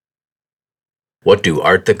What do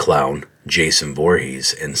Art the Clown, Jason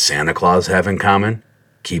Voorhees, and Santa Claus have in common?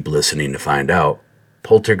 Keep listening to find out.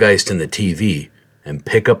 Poltergeist in the TV, and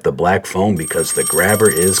pick up the black phone because the grabber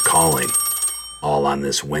is calling. All on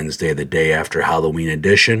this Wednesday, the day after Halloween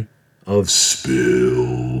edition of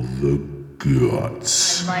Spill the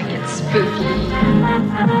Guts. I like it spooky.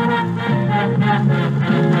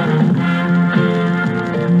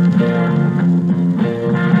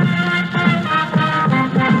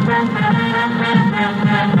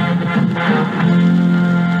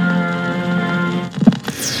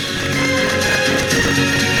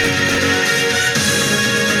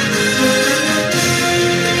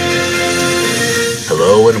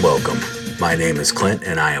 Hello and welcome. My name is Clint,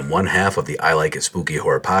 and I am one half of the I Like It Spooky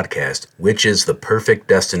Horror podcast, which is the perfect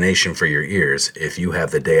destination for your ears if you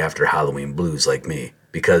have the day after Halloween blues like me,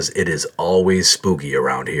 because it is always spooky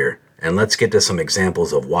around here. And let's get to some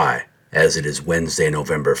examples of why, as it is Wednesday,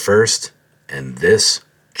 November 1st, and this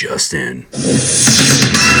just in.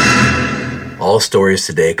 All stories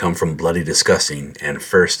today come from Bloody Disgusting, and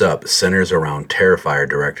first up centers around Terrifier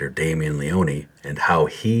director Damien Leone and how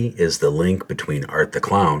he is the link between Art the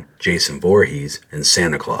Clown, Jason Voorhees, and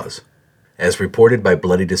Santa Claus. As reported by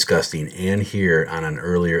Bloody Disgusting and here on an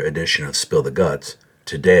earlier edition of Spill the Guts,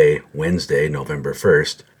 today, Wednesday, November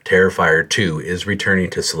 1st, Terrifier 2 is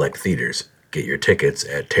returning to select theaters. Get your tickets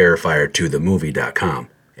at terrifier2themovie.com.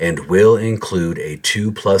 And will include a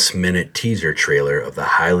 2+ minute teaser trailer of the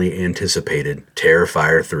highly anticipated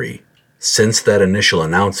Terrifier 3. Since that initial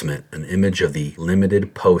announcement, an image of the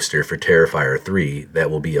limited poster for Terrifier 3 that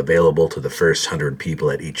will be available to the first 100 people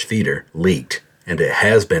at each theater leaked, and it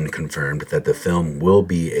has been confirmed that the film will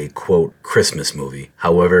be a, quote, Christmas movie.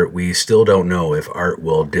 However, we still don't know if Art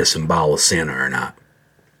will disembowel Santa or not.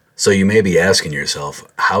 So you may be asking yourself,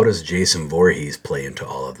 how does Jason Voorhees play into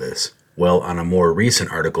all of this? Well, on a more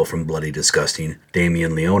recent article from Bloody Disgusting,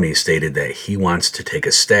 Damien Leone stated that he wants to take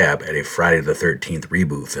a stab at a Friday the 13th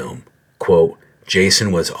reboot film. Quote,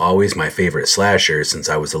 Jason was always my favorite slasher since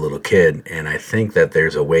I was a little kid, and I think that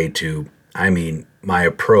there's a way to, my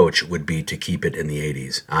approach would be to keep it in the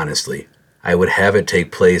 80s, honestly. I would have it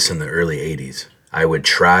take place in the early 80s. I would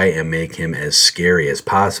try and make him as scary as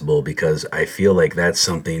possible because I feel like that's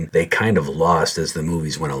something they kind of lost as the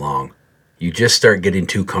movies went along. You just start getting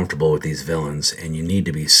too comfortable with these villains, and you need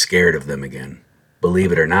to be scared of them again.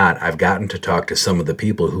 Believe it or not, I've gotten to talk to some of the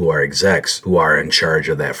people who are execs who are in charge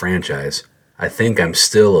of that franchise. I think I'm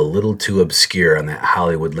still a little too obscure on that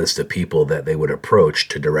Hollywood list of people that they would approach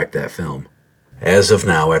to direct that film. As of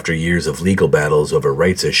now, after years of legal battles over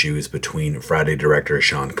rights issues between Friday director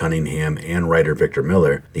Sean Cunningham and writer Victor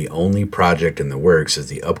Miller, the only project in the works is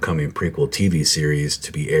the upcoming prequel TV series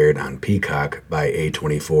to be aired on Peacock by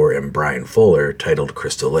A24 and Brian Fuller titled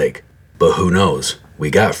Crystal Lake. But who knows? We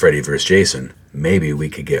got Freddy vs. Jason. Maybe we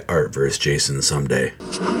could get Art vs. Jason someday.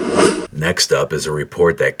 Next up is a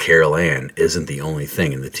report that Carol Ann isn't the only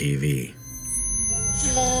thing in the TV.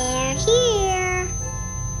 They're here.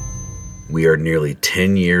 We are nearly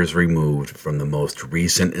 10 years removed from the most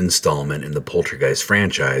recent installment in the Poltergeist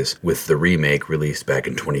franchise with the remake released back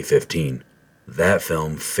in 2015. That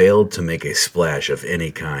film failed to make a splash of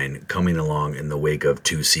any kind, coming along in the wake of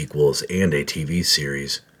 2 sequels and a TV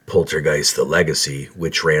series, Poltergeist: The Legacy,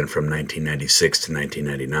 which ran from 1996 to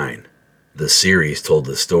 1999. The series told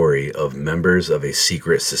the story of members of a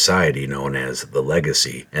secret society known as The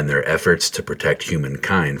Legacy and their efforts to protect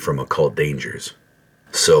humankind from occult dangers.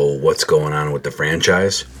 So, what's going on with the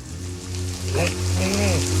franchise? Let me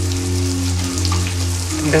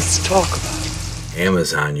in. Let's talk about it.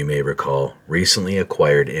 Amazon, you may recall, recently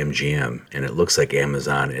acquired MGM, and it looks like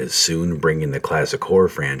Amazon is soon bringing the classic horror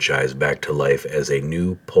franchise back to life as a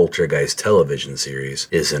new Poltergeist television series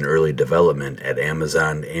is in early development at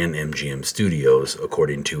Amazon and MGM Studios,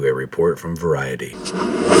 according to a report from Variety.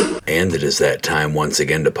 And it is that time once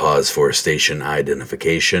again to pause for station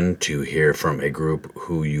identification to hear from a group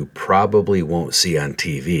who you probably won't see on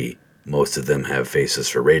TV. Most of them have faces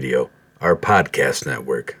for radio. Our podcast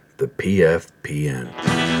network, the PFPN.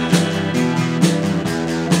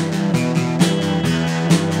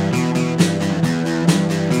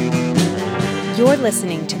 You're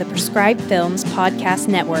listening to the Prescribed Films Podcast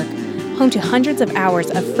Network, home to hundreds of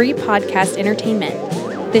hours of free podcast entertainment.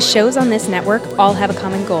 The shows on this network all have a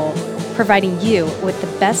common goal, providing you with the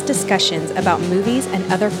best discussions about movies and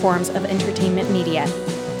other forms of entertainment media.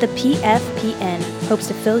 The PFPN hopes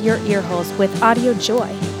to fill your earholes with audio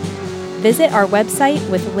joy. Visit our website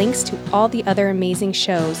with links to all the other amazing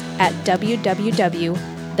shows at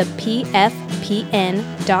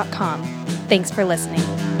www.thepfpn.com. Thanks for listening.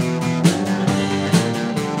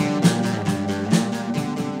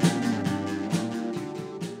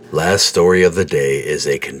 Last story of the day is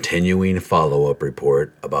a continuing follow-up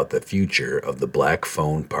report about the future of the Black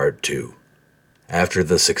Phone Part 2. After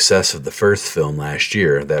the success of the first film last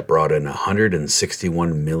year that brought in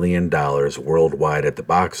 $161 million worldwide at the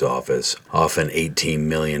box office off an $18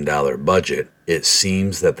 million budget, it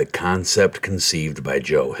seems that the concept conceived by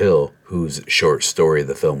Joe Hill, whose short story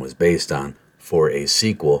the film was based on, for a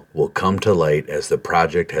sequel will come to light as the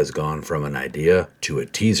project has gone from an idea to a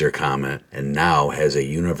teaser comment and now has a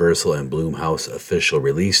Universal and Blumhouse official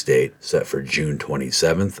release date set for June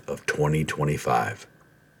 27th of 2025.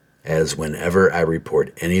 As whenever I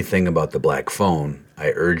report anything about the Black Phone,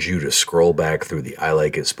 I urge you to scroll back through the I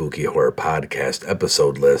Like It Spooky Horror podcast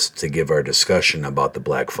episode list to give our discussion about the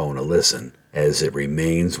Black Phone a listen, as it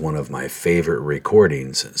remains one of my favorite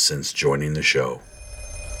recordings since joining the show.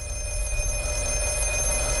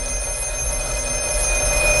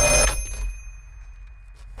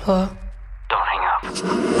 Hello? Don't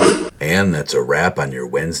hang up. And that's a wrap on your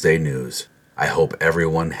Wednesday news. I hope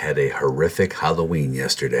everyone had a horrific Halloween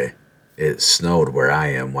yesterday. It snowed where I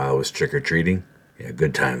am while I was trick-or-treating. Yeah,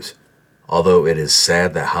 good times. Although it is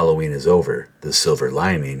sad that Halloween is over, the silver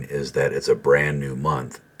lining is that it's a brand new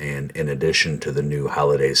month, and in addition to the new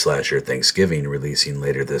holiday slasher Thanksgiving releasing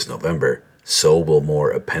later this November, so will more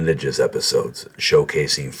Appendages episodes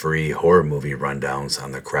showcasing free horror movie rundowns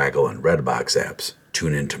on the Craggle and Redbox apps.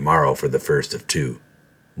 Tune in tomorrow for the first of 2.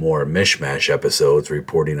 More Mishmash episodes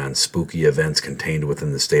reporting on spooky events contained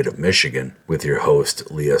within the state of Michigan with your host,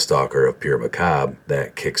 Leah Stalker of Pure Macabre,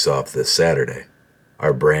 that kicks off this Saturday.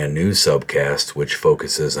 Our brand new subcast, which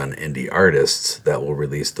focuses on indie artists, that will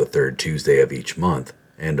release the third Tuesday of each month.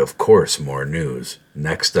 And of course, more news.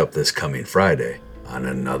 Next up this coming Friday on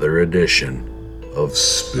another edition of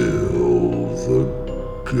Spill the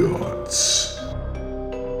Guts.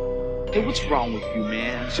 Hey, what's wrong with you,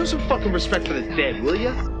 man? Show some fucking respect for the dead, will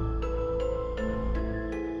ya?